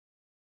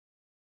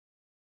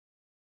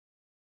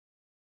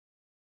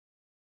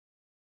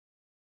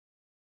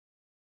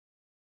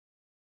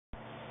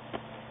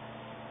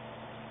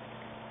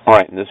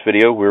Alright, in this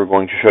video we're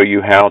going to show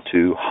you how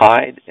to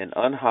hide and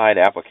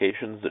unhide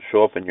applications that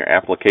show up in your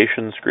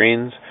application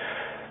screens.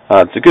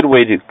 It's a good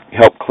way to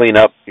help clean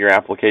up your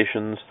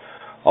applications.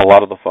 A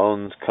lot of the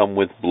phones come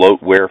with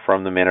bloatware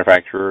from the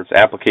manufacturer. It's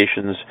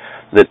applications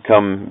that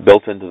come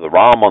built into the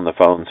ROM on the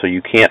phone, so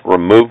you can't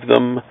remove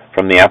them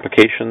from the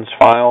applications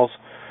files,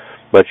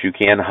 but you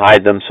can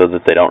hide them so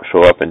that they don't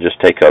show up and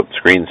just take up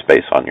screen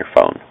space on your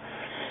phone.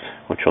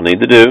 What you'll need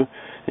to do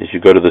is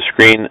you go to the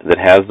screen that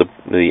has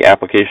the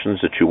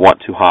applications that you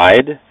want to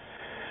hide.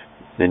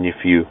 Then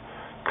if you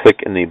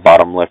click in the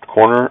bottom left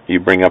corner, you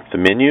bring up the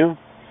menu.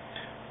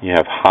 You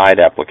have Hide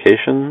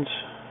Applications.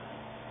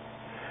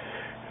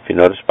 If you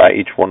notice, by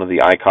each one of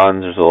the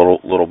icons there's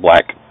a little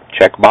black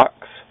check box,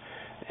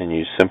 and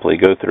you simply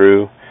go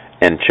through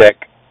and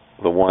check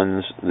the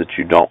ones that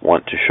you don't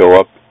want to show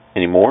up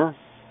anymore.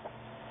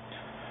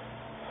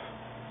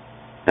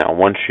 Now,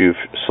 once you've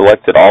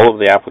selected all of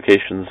the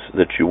applications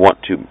that you want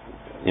to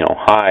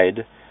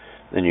hide,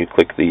 then you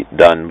click the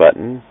Done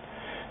button,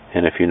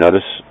 and if you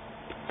notice,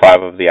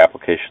 5 of the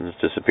applications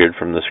disappeared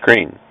from the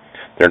screen.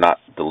 They're not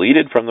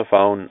deleted from the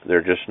phone,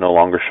 they're just no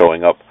longer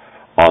showing up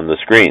on the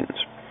screens.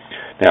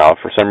 Now, if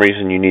for some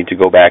reason you need to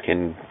go back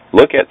and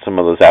look at some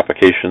of those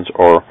applications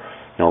or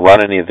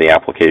run any of the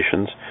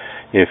applications,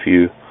 if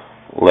you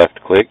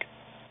left click,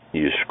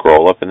 you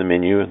scroll up in the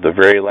menu, the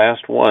very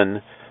last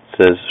one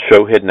says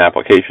Show Hidden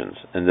Applications,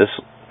 and this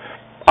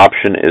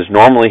option is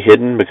normally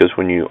hidden because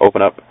when you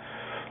open up,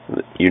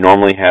 you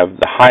normally have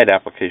the Hide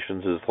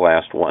Applications as the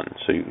last one.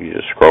 So you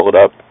just scroll it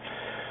up,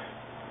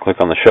 click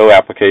on the Show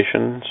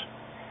Applications.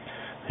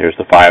 Here's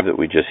the 5 that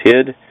we just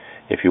hid.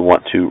 If you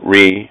want to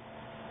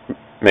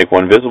make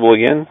one visible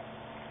again,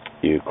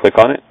 you click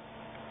on it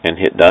and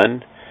hit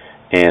Done,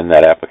 and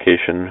that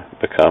application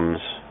becomes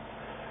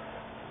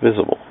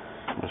visible.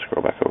 Let's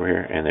scroll back over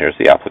here, and there's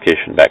the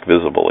application back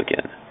visible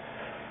again.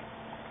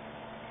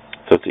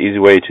 So it's an easy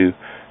way to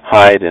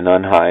hide and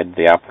unhide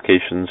the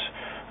applications.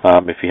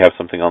 If you have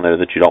something on there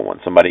that you don't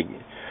want somebody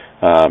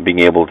being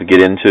able to get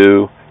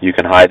into, you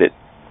can hide it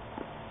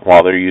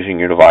while they're using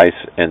your device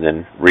and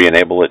then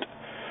re-enable it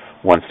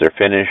once they're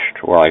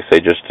finished, or like I say,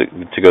 just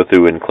to go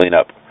through and clean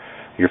up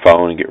your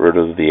phone and get rid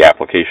of the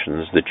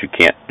applications that you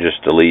can't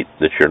just delete,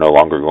 that you're no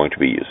longer going to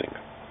be using.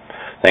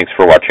 Thanks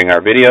for watching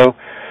our video.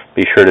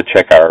 Be sure to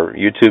check our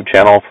YouTube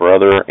channel for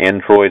other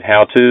Android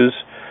how-tos.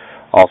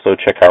 Also,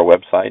 check our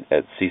website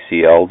at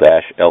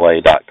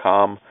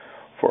ccl-la.com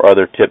for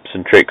other tips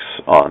and tricks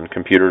on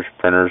computers,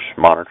 printers,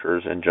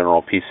 monitors, and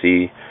general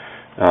PC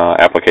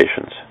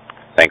applications.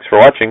 Thanks for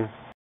watching.